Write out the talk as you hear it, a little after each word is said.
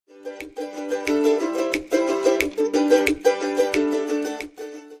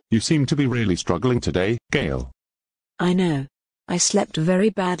You seem to be really struggling today, Gail. I know. I slept very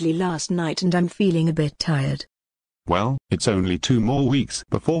badly last night and I'm feeling a bit tired. Well, it's only 2 more weeks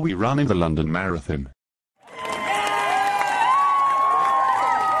before we run in the London Marathon.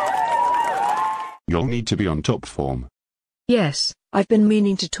 You'll need to be on top form. Yes, I've been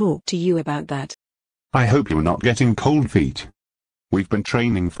meaning to talk to you about that. I hope you're not getting cold feet. We've been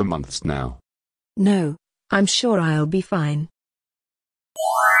training for months now. No, I'm sure I'll be fine.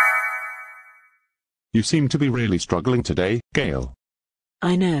 You seem to be really struggling today, Gail.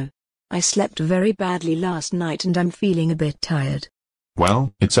 I know. I slept very badly last night and I'm feeling a bit tired.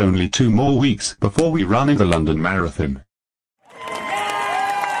 Well, it's only 2 more weeks before we run in the London Marathon.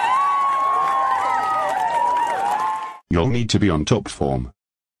 You'll need to be on top form.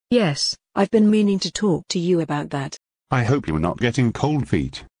 Yes, I've been meaning to talk to you about that. I hope you're not getting cold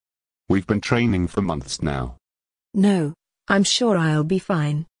feet. We've been training for months now. No, I'm sure I'll be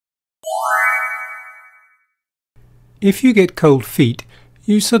fine. If you get cold feet,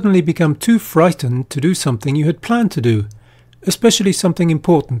 you suddenly become too frightened to do something you had planned to do, especially something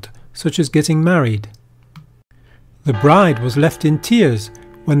important, such as getting married. The bride was left in tears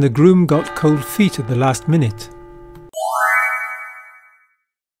when the groom got cold feet at the last minute.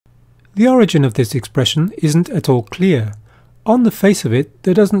 The origin of this expression isn't at all clear. On the face of it,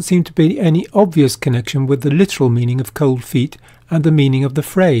 there doesn't seem to be any obvious connection with the literal meaning of cold feet and the meaning of the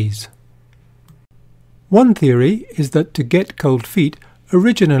phrase. One theory is that to get cold feet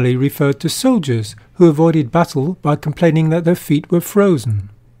originally referred to soldiers who avoided battle by complaining that their feet were frozen.